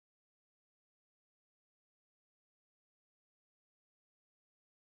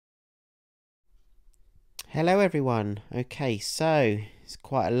Hello everyone. Okay, so it's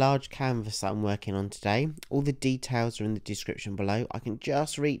quite a large canvas that I'm working on today. All the details are in the description below. I can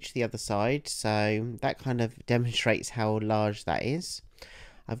just reach the other side, so that kind of demonstrates how large that is.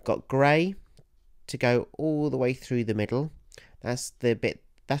 I've got grey to go all the way through the middle. That's the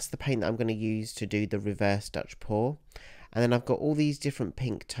paint that I'm going to use to do the reverse Dutch pour. And then I've got all these different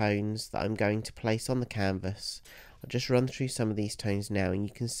pink tones that I'm going to place on the canvas. I'll just run through some of these tones now, and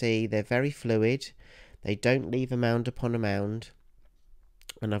you can see they're very fluid. They don't leave a mound upon a mound.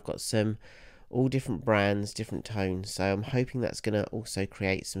 And I've got some all different brands, different tones. So I'm hoping that's going to also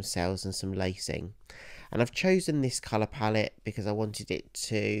create some cells and some lacing. And I've chosen this colour palette because I wanted it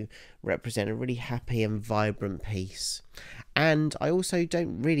to represent a really happy and vibrant piece. And I also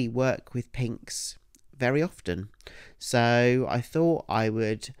don't really work with pinks very often. So I thought I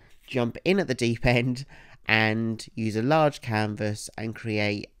would jump in at the deep end and use a large canvas and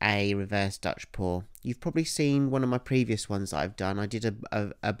create a reverse Dutch pour. You've probably seen one of my previous ones that I've done. I did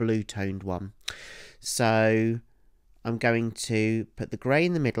a blue toned one. So I'm going to put the grey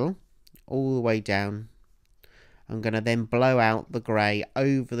in the middle all the way down. I'm going to then blow out the grey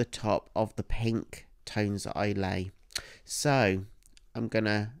over the top of the pink tones that I lay. So I'm going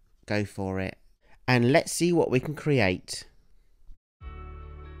to go for it and let's see what we can create.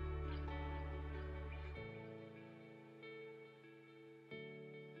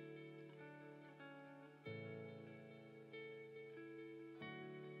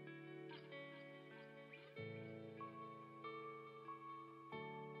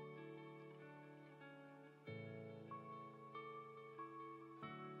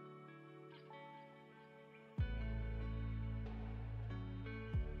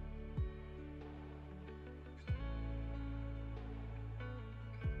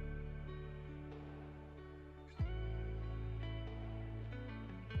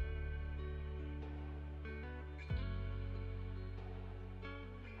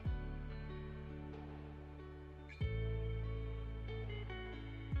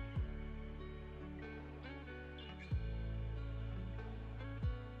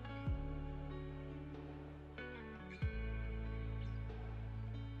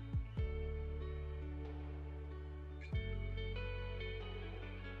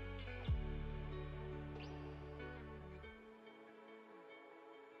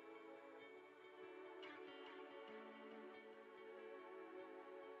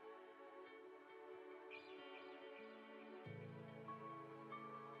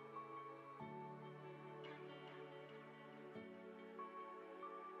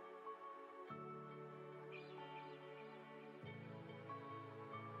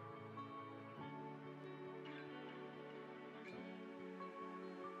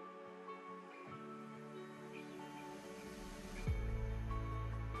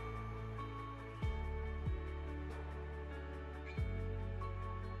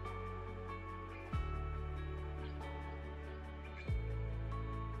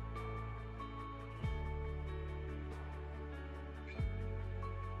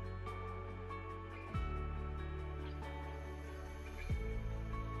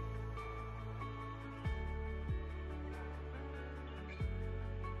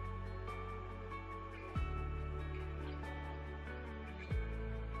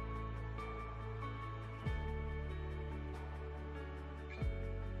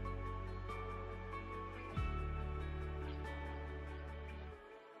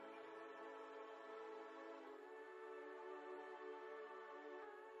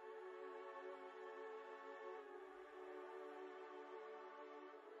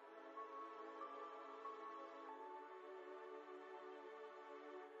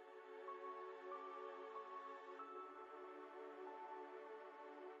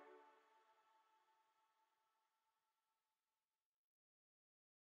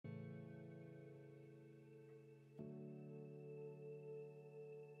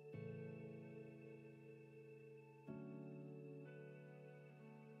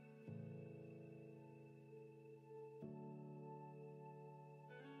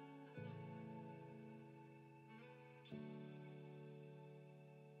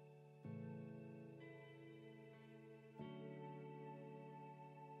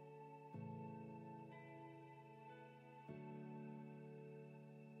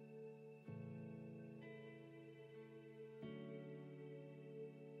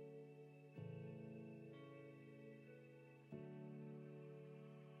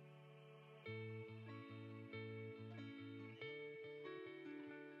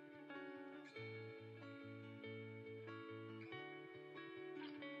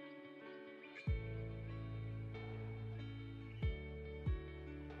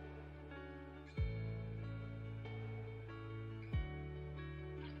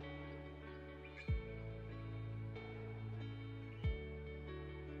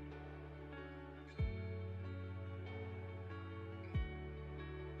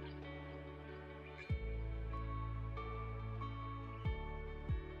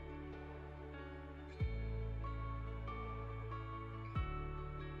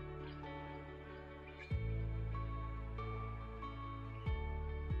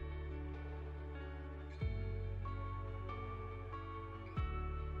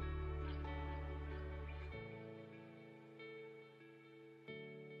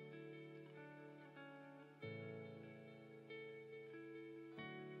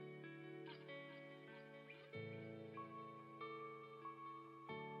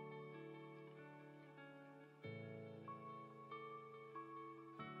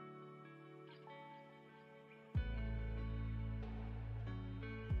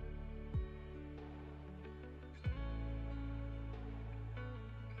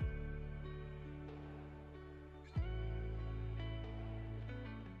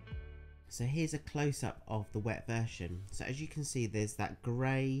 So here's a close-up of the wet version. So as you can see, there's that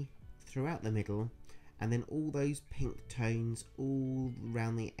grey throughout the middle, and then all those pink tones all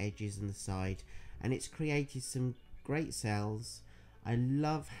around the edges and the side, and it's created some great cells. I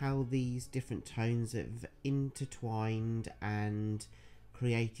love how these different tones have intertwined and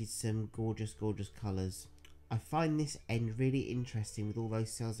created some gorgeous colours. I find this end really interesting with all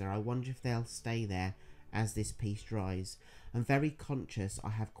those cells there. I wonder if they'll stay there as this piece dries. I'm very conscious I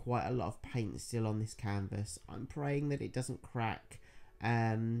have quite a lot of paint still on this canvas. I'm praying that it doesn't crack.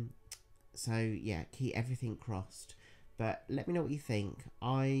 So yeah, keep everything crossed. But let me know what you think.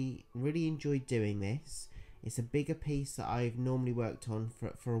 I really enjoyed doing this. It's a bigger piece that I've normally worked on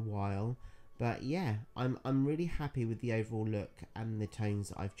for a while. But yeah, I'm really happy with the overall look and the tones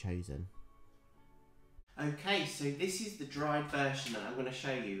that I've chosen. Okay, so this is the dried version that I'm going to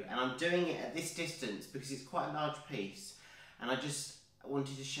show you, and I'm doing it at this distance because it's quite a large piece, and I just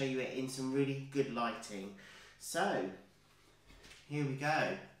wanted to show you it in some really good lighting. So, here we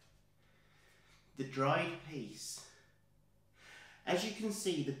go. The dried piece. As you can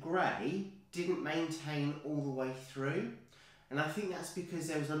see, the grey didn't maintain all the way through, and I think that's because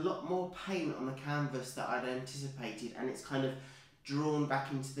there was a lot more paint on the canvas that I'd anticipated, and it's kind of drawn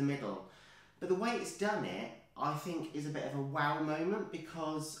back into the middle. But the way it's done it, I think, is a bit of a wow moment,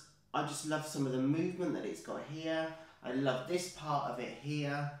 because I just love some of the movement that it's got here. I love this part of it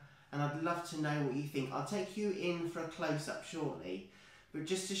here, and I'd love to know what you think. I'll take you in for a close-up shortly, but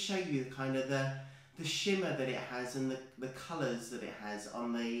just to show you kind of the shimmer that it has and the colours that it has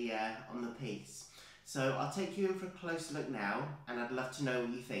on the piece. So I'll take you in for a close look now, and I'd love to know what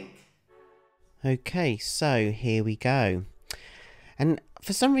you think. Okay, so here we go. And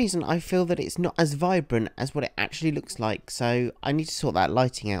for some reason I feel that it's not as vibrant as what it actually looks like, so I need to sort that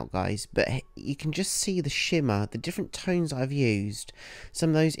lighting out, guys. But you can just see the shimmer, the different tones I've used, some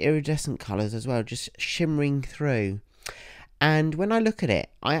of those iridescent colours as well, just shimmering through. And when I look at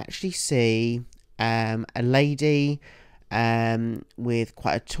it, I actually see a lady with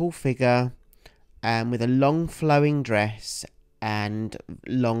quite a tall figure, with a long flowing dress and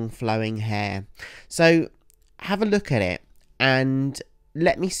long flowing hair. So have a look at it and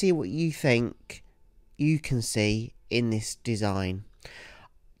let me see what you think you can see in this design.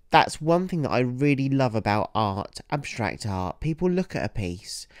 That's one thing that I really love about art, abstract art. People look at a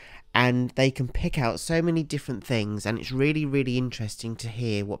piece and they can pick out so many different things, and it's really interesting to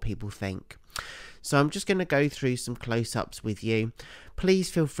hear what people think. So I'm just going to go through some close-ups with you. Please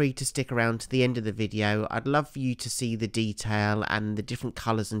feel free to stick around to the end of the video. I'd love for you to see the detail and the different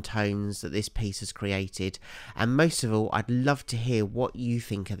colours and tones that this piece has created. And most of all, I'd love to hear what you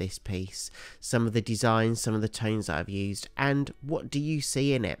think of this piece. Some of the designs, some of the tones that I've used, and what do you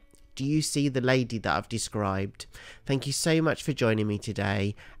see in it? Do you see the lady that I've described? Thank you so much for joining me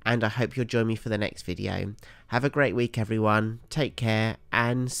today, and I hope you'll join me for the next video. Have a great week, everyone. Take care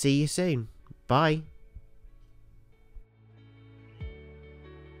and see you soon. Bye.